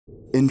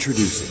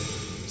Introducing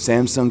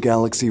Samsung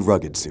Galaxy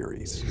Rugged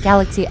Series.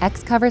 Galaxy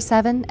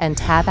XCover7 and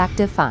Tab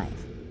Active5.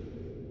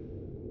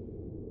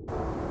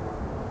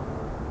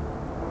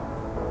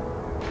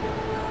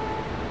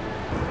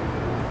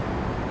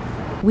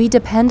 We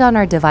depend on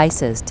our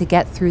devices to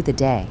get through the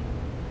day.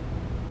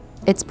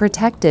 It's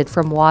protected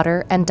from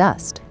water and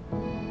dust.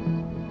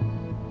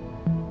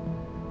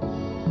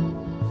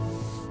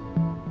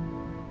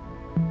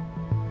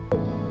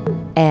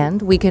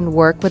 And we can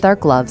work with our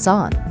gloves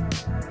on.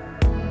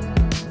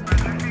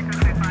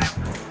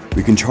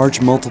 We can charge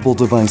multiple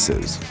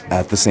devices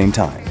at the same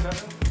time.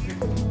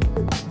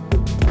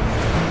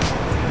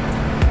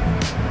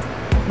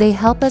 They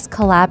help us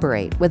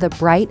collaborate with a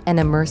bright and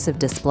immersive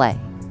display.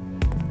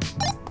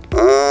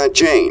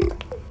 Jane,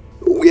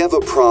 we have a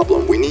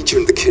problem. We need you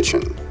in the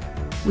kitchen.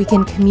 We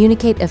can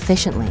communicate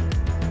efficiently.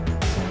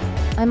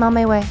 I'm on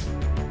my way.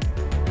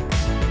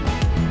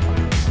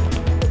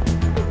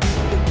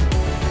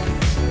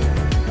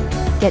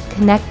 Get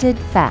connected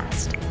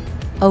fast,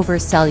 over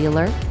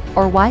cellular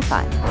or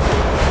Wi-Fi.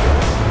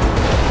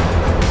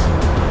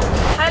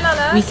 Hi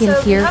Lala, We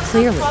can hear have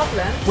clearly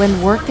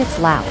when work gets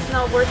loud. It's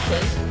not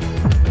working.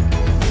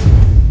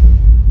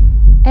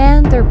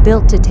 And they're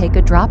built to take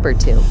a drop or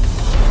two.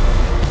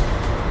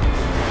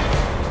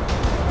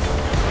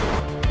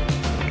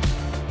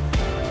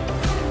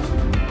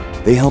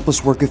 They help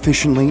us work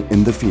efficiently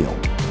in the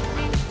field,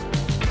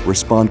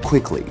 respond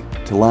quickly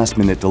to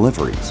last-minute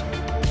deliveries,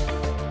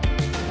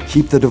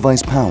 keep the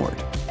device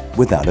powered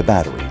without a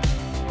battery.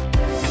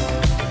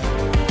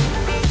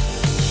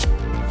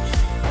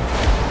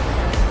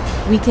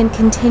 We can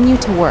continue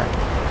to work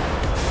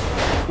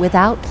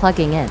without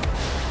plugging in.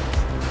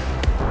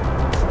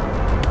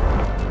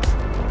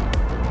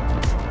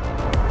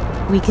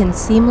 We can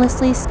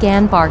seamlessly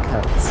scan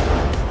barcodes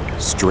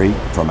Straight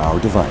from our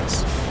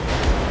device.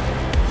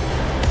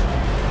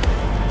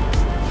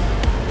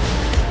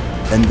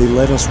 And they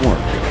let us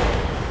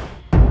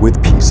work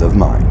with peace of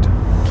mind.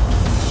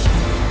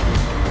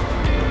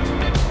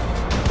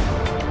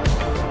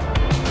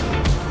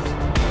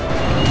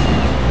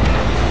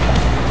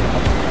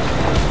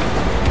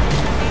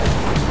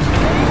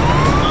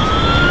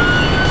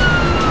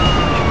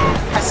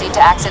 Proceed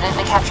to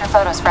accidentally capture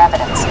photos for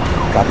evidence.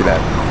 Copy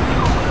that.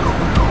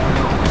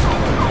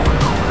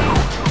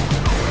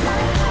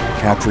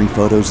 Capturing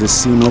photos is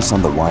seamless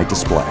on the wide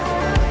display.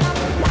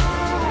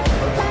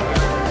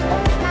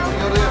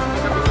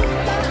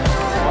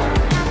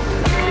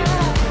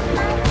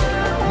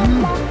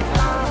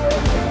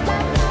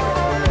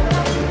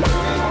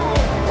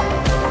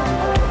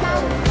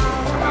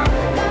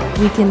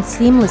 We can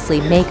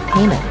seamlessly make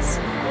payments.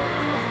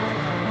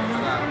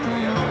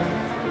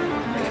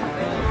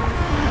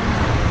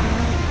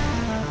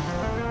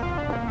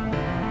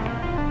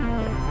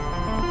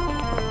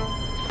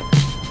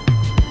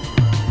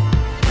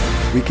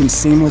 We can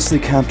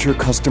seamlessly capture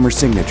customer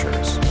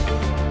signatures.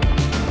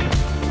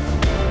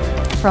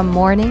 From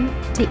morning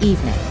to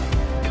evening.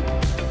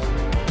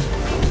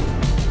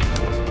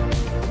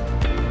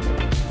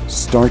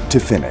 Start to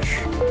finish.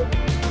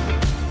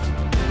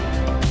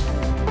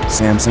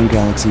 Samsung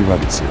Galaxy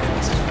Rugged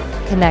Series.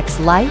 Connects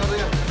life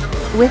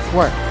with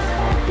work.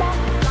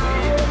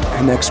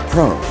 Connects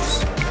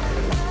pros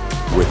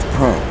with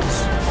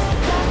pros.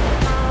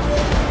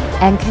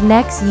 And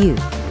connects you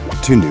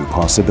To new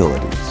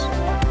possibilities.